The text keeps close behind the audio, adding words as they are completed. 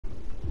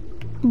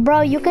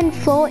Bro, you can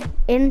float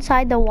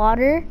inside the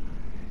water.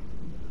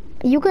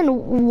 You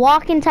can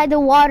walk inside the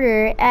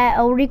water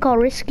at what we call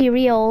Risky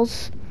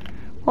Reels.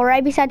 Or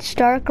right beside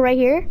Stark right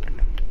here.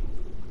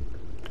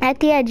 At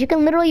the edge, you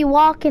can literally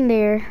walk in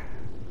there.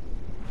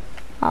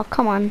 Oh,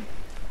 come on.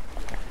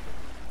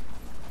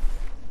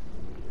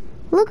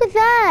 Look at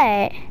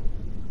that.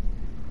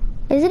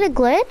 Is it a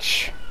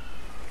glitch?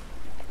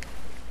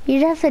 You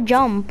just have to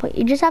jump.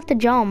 You just have to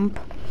jump.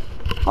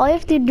 All you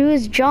have to do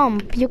is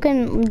jump. You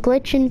can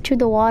glitch into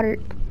the water.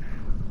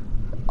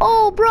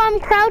 Oh, bro, I'm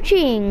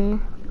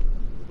crouching.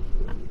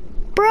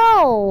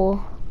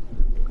 Bro.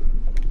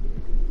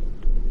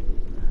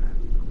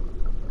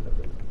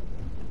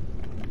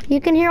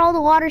 You can hear all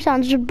the water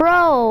sounds,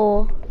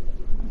 bro.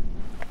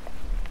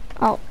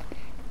 Oh.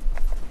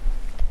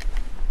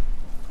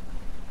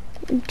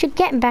 Just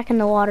getting back in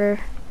the water.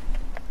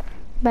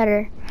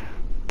 Better.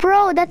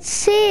 Bro, that's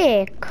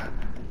sick.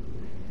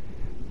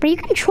 But you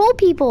can troll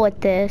people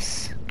with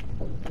this.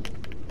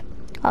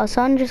 Oh,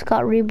 someone just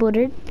got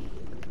rebooted.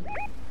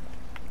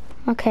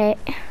 Okay.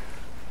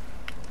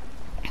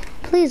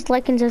 Please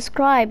like and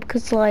subscribe,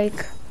 cause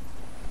like,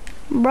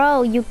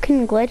 bro, you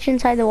can glitch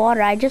inside the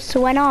water. I just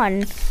went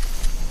on.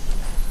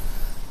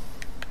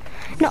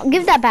 No,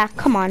 give that back.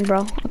 Come on,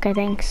 bro. Okay,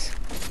 thanks.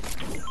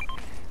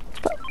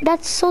 But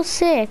that's so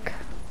sick.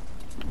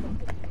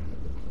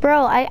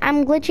 Bro,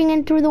 I'm glitching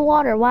in through the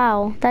water.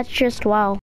 Wow, that's just wow.